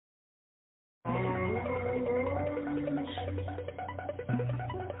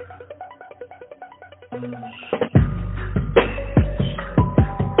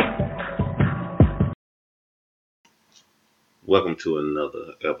Welcome to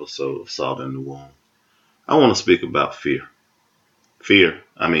another episode of Salt in the Wound. I want to speak about fear. Fear,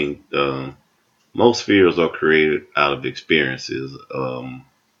 most fears are created out of experiences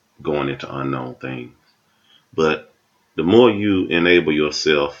going into unknown things. But the more you enable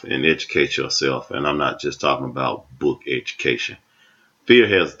yourself and educate yourself, and I'm not just talking about book education, fear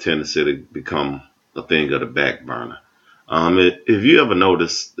has a tendency to become a thing of the back burner. If you ever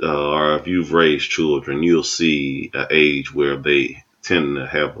notice, or if you've raised children, you'll see an age where they tend to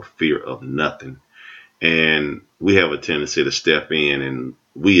have a fear of nothing. And we have a tendency to step in and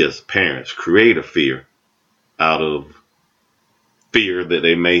we as parents create a fear out of fear that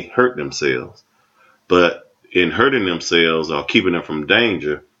they may hurt themselves. But in hurting themselves or keeping them from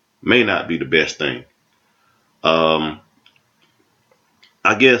danger may not be the best thing. Um,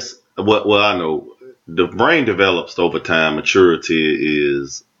 I guess I know the brain develops over time. Maturity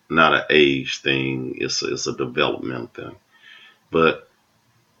is not an age thing; it's a development thing. But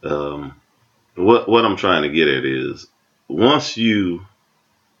um, what I'm trying to get at is once you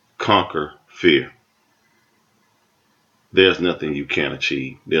conquer fear, there's nothing you can't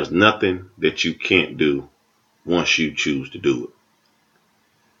achieve. There's nothing that you can't do once you choose to do it.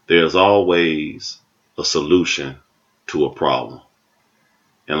 There's always a solution to a problem.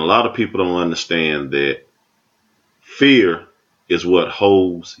 And a lot of people don't understand that fear is what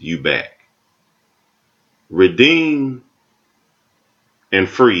holds you back. Redeemed and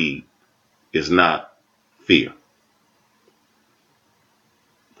freed is not fear.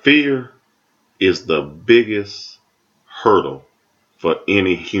 Fear is the biggest hurdle for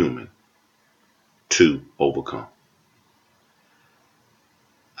any human to overcome.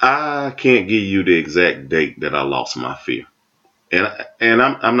 I can't give you the exact date that I lost my fear. And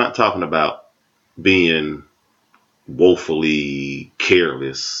I'm not talking about being woefully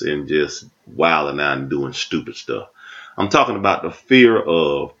careless and just wilding out and doing stupid stuff. I'm talking about the fear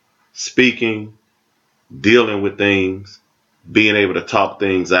of speaking, dealing with things, being able to talk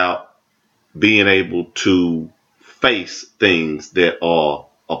things out, being able to face things that are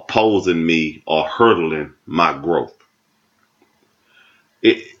opposing me or hurdling my growth.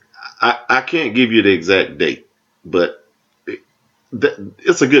 It, I can't give you the exact date, but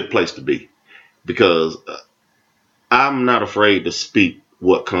it's a good place to be because I'm not afraid to speak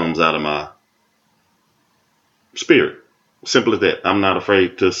what comes out of my spirit. Simple as that. I'm not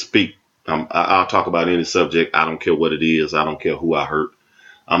afraid to speak. I'll talk about any subject. I don't care what it is. I don't care who I hurt.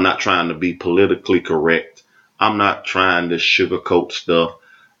 I'm not trying to be politically correct. I'm not trying to sugarcoat stuff.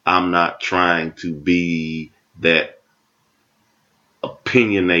 I'm not trying to be that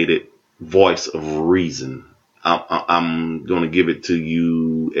opinionated voice of reason. I'm going to give it to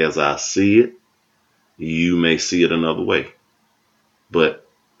you as I see it. You may see it another way. But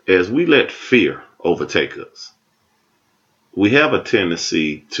as we let fear overtake us, we have a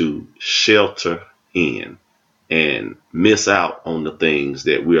tendency to shelter in and miss out on the things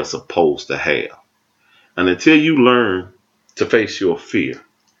that we are supposed to have. And until you learn to face your fear,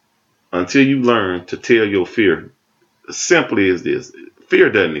 until you learn to tell your fear, simply as this, fear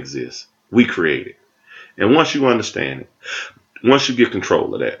doesn't exist. We create it. And once you understand it, once you get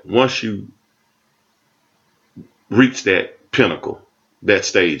control of that, once you reach that pinnacle, that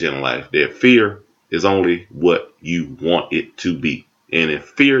stage in life, that fear is only what you want it to be. And if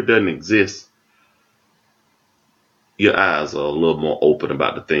fear doesn't exist, your eyes are a little more open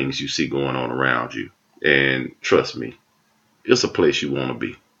about the things you see going on around you. And trust me, it's a place you want to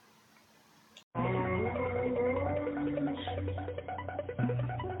be.